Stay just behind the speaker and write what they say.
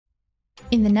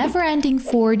In the never-ending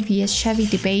Ford vs Chevy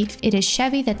debate, it is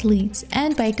Chevy that leads,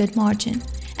 and by a good margin,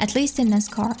 at least in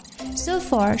NASCAR. So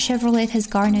far, Chevrolet has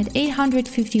garnered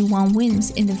 851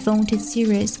 wins in the vaunted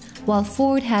series, while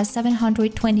Ford has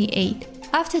 728.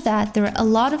 After that, there are a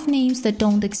lot of names that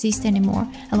don't exist anymore,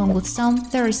 along with some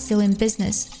that are still in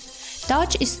business.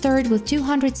 Dodge is third with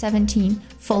 217,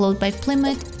 followed by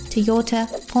Plymouth, Toyota,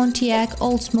 Pontiac,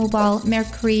 Oldsmobile,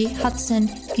 Mercury, Hudson,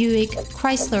 Buick,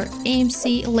 Chrysler,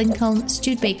 AMC, Lincoln,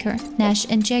 Studebaker, Nash,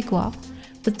 and Jaguar.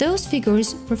 But those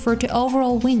figures refer to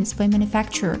overall wins by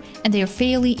manufacturer, and they are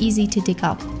fairly easy to dig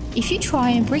up. If you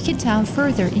try and break it down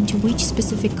further into which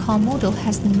specific car model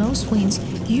has the most wins,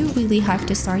 you really have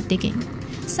to start digging.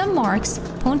 Some marques,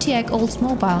 Pontiac,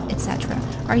 Oldsmobile, etc.,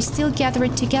 are still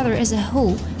gathered together as a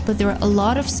whole, but there are a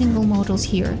lot of single models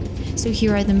here. So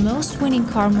here are the most winning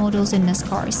car models in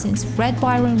NASCAR since Red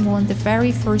Byron won the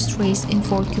very first race in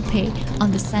Ford Coupe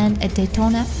on the sand at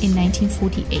Daytona in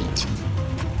 1948.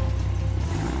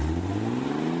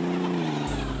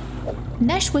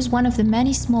 Nash was one of the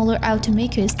many smaller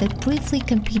automakers that briefly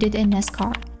competed in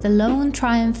NASCAR. The lone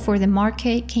triumph for the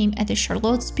marque came at the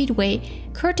Charlotte Speedway.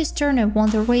 Curtis Turner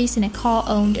won the race in a car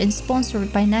owned and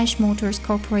sponsored by Nash Motors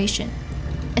Corporation.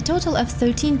 A total of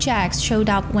 13 Jags showed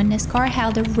up when NASCAR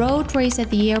held a road race at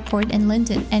the airport in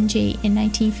Linden, NJ in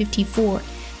 1954.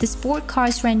 The sport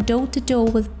cars ran door-to-door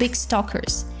with big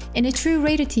stalkers. In a true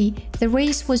rarity, the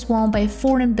race was won by a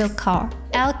foreign-built car.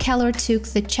 Al Keller took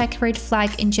the checkered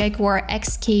flag in Jaguar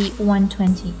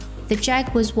XK120. The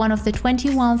Jag was one of the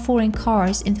 21 foreign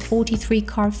cars in the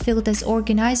 43-car field as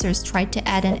organizers tried to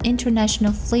add an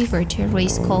international flavor to a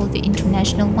race called the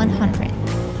International 100.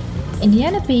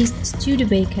 Indiana-based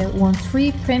Studebaker won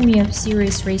 3 Premier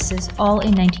Series races all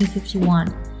in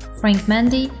 1951. Frank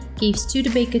Mandy gave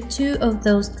Studebaker 2 of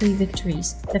those 3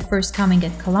 victories, the first coming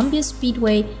at Columbia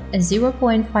Speedway, a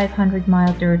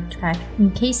 0.500-mile dirt track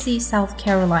in Casey, South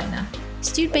Carolina.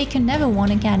 Studebaker never won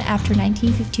again after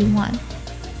 1951.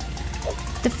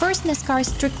 The first NASCAR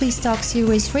Strictly Stock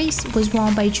Series race was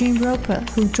won by Jim Roper,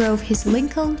 who drove his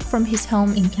Lincoln from his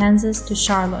home in Kansas to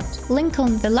Charlotte.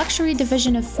 Lincoln, the luxury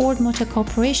division of Ford Motor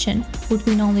Corporation, would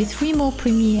win only 3 more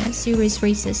Premier Series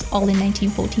races, all in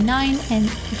 1949 and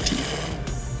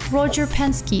 50. Roger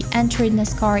Penske entered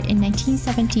NASCAR in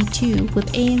 1972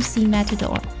 with AMC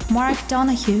Matador. Mark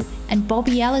Donohue and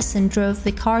Bobby Allison drove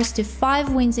the cars to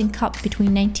 5 wins in Cup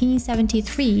between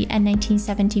 1973 and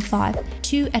 1975,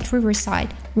 2 at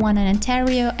Riverside, 1 in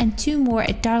Ontario and 2 more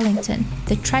at Darlington,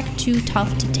 the track too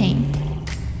tough to tame.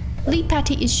 Lee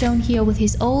Petty is shown here with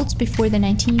his olds before the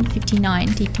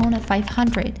 1959 Daytona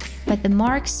 500, but the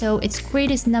marque saw its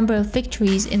greatest number of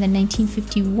victories in the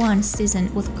 1951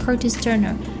 season with Curtis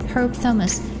Turner, Herb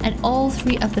Thomas, and all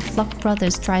 3 of the Fluck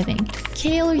brothers driving.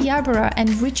 Cale Yarborough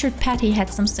and Richard Petty had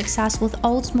some success with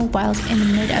Oldsmobiles in the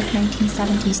mid of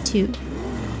 1970s too.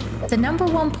 The number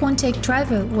 1 Pontiac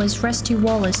driver was Rusty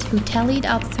Wallace, who tallied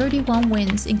up 31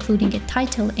 wins, including a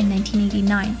title in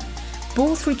 1989.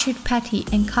 Both Richard Petty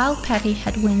and Kyle Petty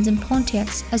had wins in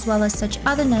Pontiacs, as well as such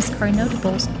other NASCAR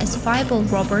notables as Fireball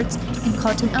Roberts and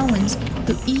Cotton Owens,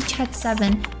 who each had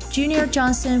 7, Junior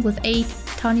Johnson with 8,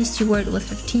 Tony Stewart with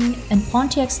 15, and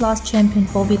Pontiac's last champion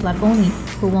Bobby Labonte,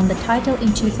 who won the title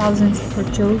in 2000 for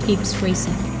Joe Gibbs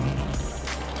Racing.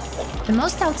 The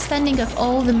most outstanding of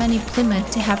all the many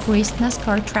Plymouth to have raced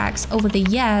NASCAR tracks over the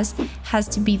years has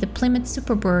to be the Plymouth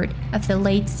Superbird of the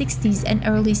late 60s and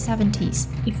early 70s.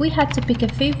 If we had to pick a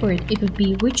favorite, it would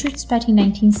be Richard Petty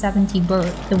 1970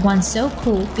 Bird, the one so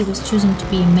cool it was chosen to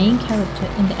be a main character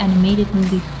in the animated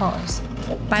movie Cars.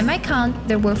 By my count,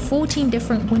 there were 14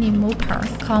 different winning Mopar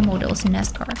car models in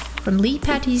NASCAR, from Lee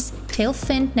Petty's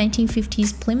tail-finned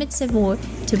 1950s Plymouth Savoy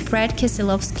to Brad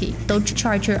Keselowski Dodge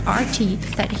Charger RT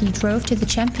that he drove to the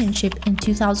championship in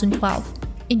 2012.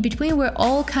 In between were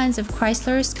all kinds of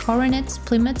Chryslers, Coronets,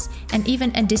 Plymouths, and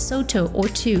even a DeSoto or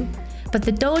 2. But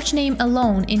the Dodge name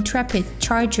alone, Intrepid,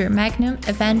 Charger, Magnum,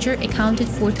 Avenger, accounted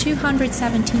for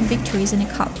 217 victories in a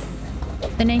Cup.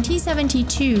 The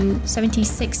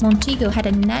 1972-76 Montego had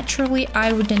a naturally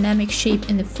aerodynamic shape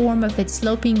in the form of its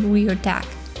sloping rear deck,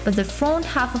 but the front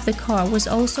half of the car was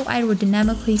also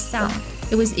aerodynamically sound.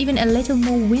 It was even a little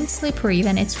more wind-slippery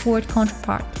than its Ford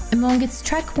counterpart. Among its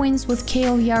track wins was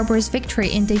Cale Yarborough's victory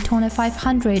in Daytona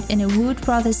 500 in a Wood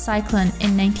Brothers Cyclone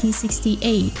in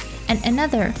 1968, and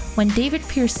another when David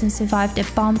Pearson survived a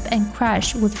bump and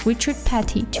crash with Richard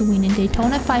Petty to win in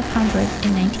Daytona 500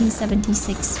 in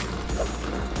 1976.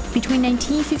 Between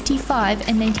 1955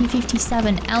 and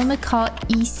 1957, Elmer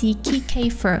E.C.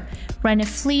 Kiekhaefer ran a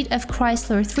fleet of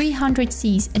Chrysler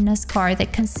 300Cs in NASCAR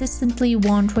that consistently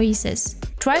won races.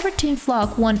 Driver Tim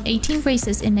Flock won 18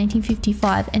 races in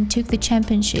 1955 and took the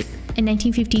championship. In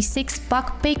 1956,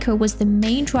 Buck Baker was the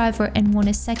main driver and won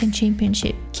a second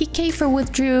championship. Keke Kafer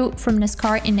withdrew from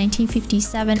NASCAR in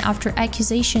 1957 after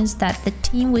accusations that the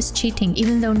team was cheating,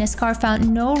 even though NASCAR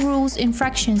found no rules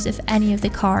infractions of any of the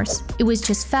cars. It was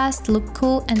just fast, looked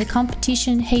cool, and the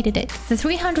competition hated it. The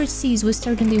 300Cs was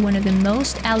certainly one of the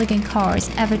most elegant cars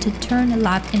ever to turn a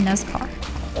lap in NASCAR.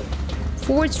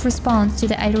 Ford's response to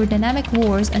the aerodynamic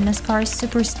wars on NASCAR's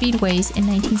superspeedways in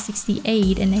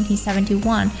 1968 and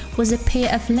 1971 was a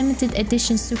pair of limited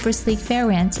edition super sleek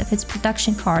variants of its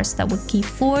production cars that would give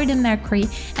Ford and Mercury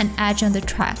an edge on the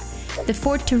track: the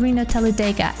Ford Torino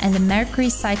Talladega and the Mercury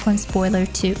Cyclone Spoiler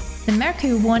 2. The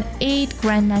Mercury won 8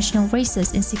 Grand National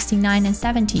races in 69 and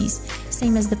 70s,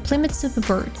 same as the Plymouth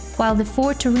Superbird, while the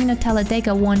Ford Torino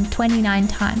Talladega won 29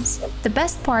 times. The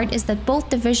best part is that both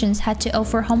divisions had to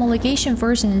offer homologation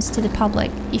versions to the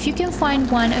public. If you can find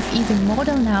one of either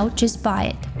model now, just buy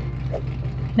it.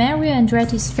 Mario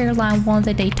Andretti's Fairlane won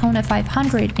the Daytona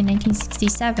 500 in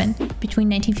 1967. Between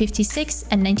 1956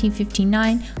 and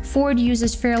 1959, Ford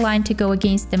uses Fairlane to go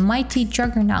against the mighty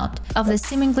juggernaut of the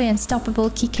seemingly unstoppable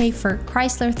Keke Kafer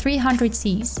Chrysler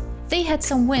 300Cs. They had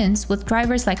some wins with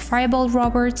drivers like Fireball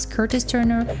Roberts, Curtis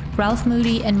Turner, Ralph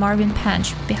Moody, and Marvin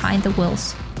Panch behind the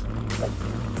wheels.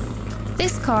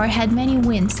 This car had many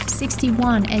wins,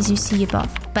 61 as you see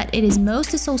above, but it is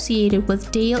most associated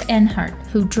with Dale Earnhardt,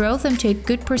 who drove them to a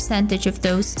good percentage of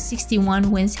those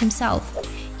 61 wins himself.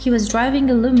 He was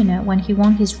driving a Lumina when he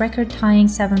won his record-tying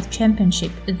 7th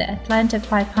championship, the Atlanta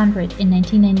 500 in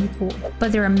 1994.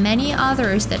 But there are many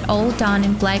others that all done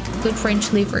in black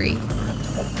Goodwrench livery.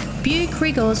 Buick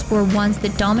Regals were once the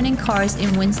dominant cars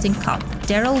in Winston Cup.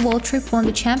 Darrell Waltrip won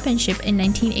the championship in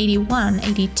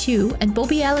 1981-82 and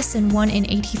Bobby Allison won in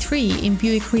 83 in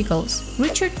Buick Regals.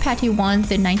 Richard Petty won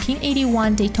the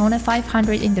 1981 Daytona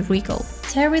 500 in the Regal.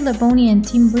 Terry Labonte and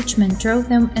Tim Richmond drove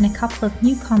them, and a couple of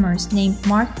newcomers named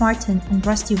Mark Martin and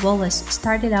Rusty Wallace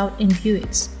started out in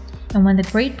Buicks. And when the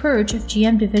Great Purge of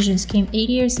GM divisions came 8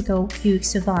 years ago, Buick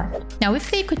survived. Now,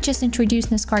 if they could just introduce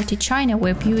NASCAR to China,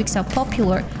 where Buicks are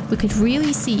popular, we could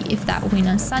really see if that win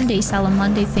on Sunday, sell on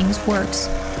Monday things works.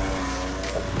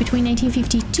 Between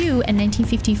 1952 and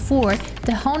 1954,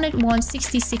 the Hornet won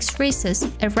 66 races,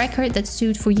 a record that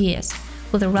stood for years.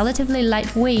 With a relatively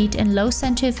light weight and low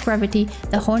center of gravity,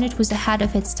 the Hornet was ahead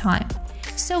of its time.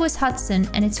 So was Hudson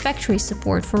and its factory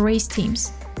support for race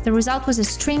teams. The result was a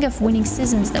string of winning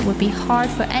seasons that would be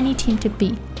hard for any team to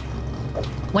beat.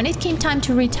 When it came time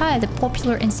to retire the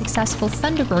popular and successful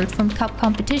Thunderbird from Cup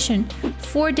competition,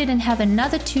 Ford didn't have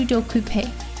another two-door coupe,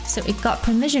 so it got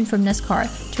permission from NASCAR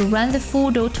to run the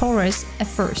four-door Taurus at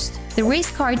first. The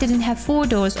race car didn't have 4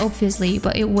 doors obviously,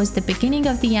 but it was the beginning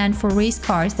of the end for race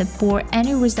cars that bore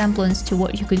any resemblance to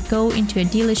what you could go into a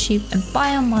dealership and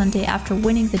buy on Monday after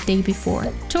winning the day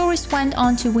before. Taurus went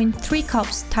on to win 3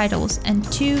 Cups titles and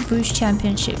 2 Busch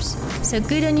championships. So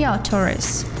good on ya,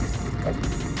 Taurus!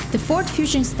 The Ford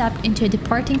Fusion stepped into a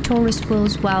departing Taurus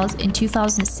wheels wells in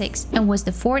 2006 and was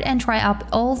the Ford entry up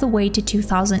all the way to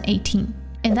 2018.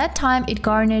 In that time, it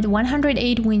garnered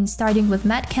 108 wins, starting with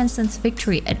Matt Kenseth's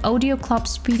victory at Audio Club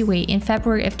Speedway in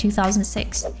February of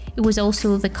 2006. It was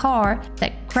also the car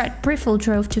that Craig Brifel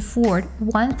drove to Ford's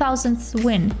 1000th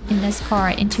win in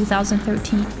NASCAR in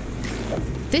 2013.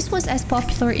 This was as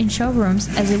popular in showrooms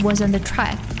as it was on the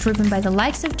track, driven by the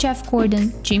likes of Jeff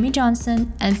Gordon, Jimmy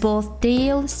Johnson, and both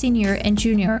Dale Sr. and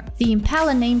Jr. The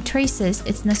Impala name traces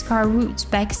its NASCAR roots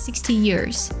back 60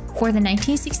 years. For the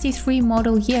 1963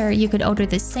 model year, you could order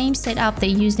the same setup they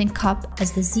used in Cup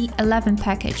as the Z11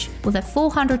 package, with a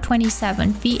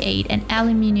 427 V8 and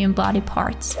aluminium body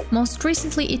parts. Most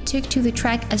recently, it took to the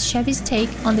track as Chevy's take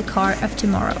on the car of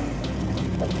tomorrow.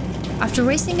 After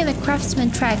racing in the Craftsman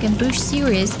track and Busch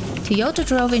Series, Toyota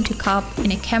drove into Cup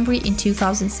in a Camry in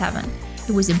 2007.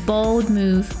 It was a bold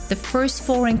move, the first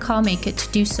foreign carmaker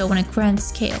to do so on a grand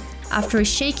scale. After a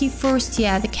shaky first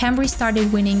year, the Camry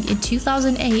started winning in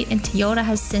 2008 and Toyota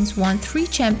has since won 3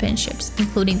 championships,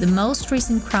 including the most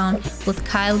recent crown with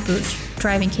Kyle Busch,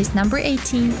 driving his number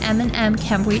 18 M&M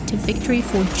Camry to victory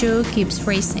for Joe Gibbs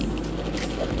Racing.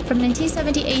 From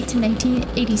 1978 to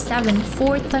 1987,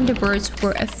 Ford Thunderbirds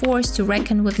were a force to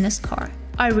reckon with NASCAR.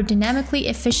 Aerodynamically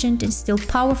efficient and still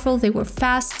powerful, they were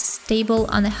fast, stable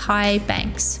on the high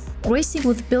banks. Racing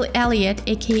with Bill Elliott,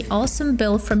 aka Awesome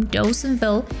Bill from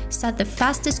Dawsonville, set the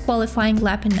fastest qualifying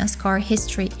lap in NASCAR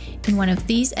history. In one of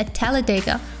these at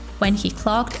Talladega, when he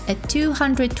clocked at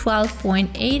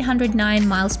 212.809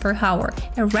 miles per hour,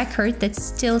 a record that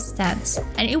still stands.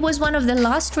 And it was one of the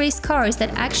last race cars that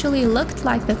actually looked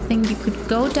like the thing you could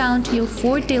go down to your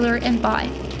Ford dealer and buy.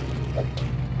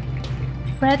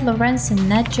 Fred Lorenzen,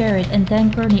 Ned Jarrett, and Dan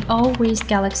Gurney all raced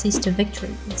Galaxies to victory,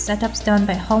 with setups done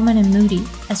by Holman and Moody,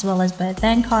 as well as by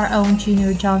then-car-owned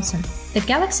Junior Johnson. The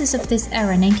Galaxies of this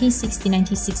era,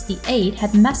 1960-1968,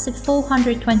 had massive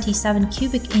 427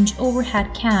 cubic inch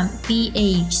overhead cam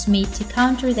V8s made to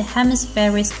counter the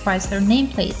Hemis-Ferris Chrysler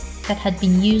nameplates that had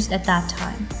been used at that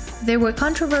time. They were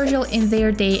controversial in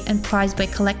their day and prized by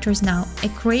collectors now, a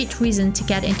great reason to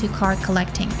get into car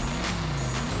collecting.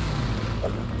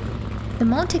 The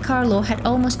Monte Carlo had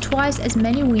almost twice as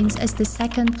many wins as the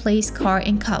second-place car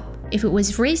in Cup. If it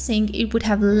was racing, it would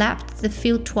have lapped the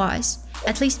field twice.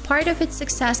 At least part of its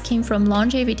success came from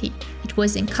longevity. It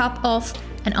was in Cup off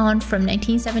and on from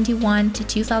 1971 to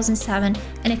 2007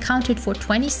 and accounted for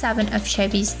 27 of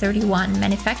Chevy's 31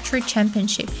 manufacturer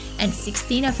championship and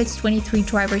 16 of its 23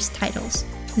 drivers' titles.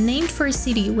 Named for a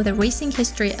city with a racing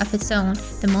history of its own,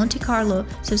 the Monte Carlo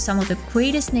saw some of the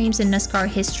greatest names in NASCAR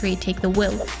history take the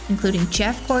wheel, including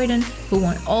Jeff Gordon, who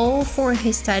won all 4 of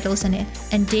his titles in it,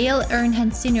 and Dale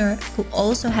Earnhardt Sr., who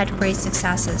also had great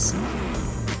successes.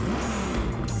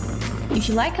 If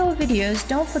you like our videos,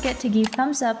 don't forget to give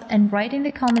thumbs up and write in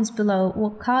the comments below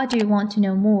what car do you want to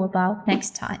know more about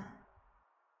next time.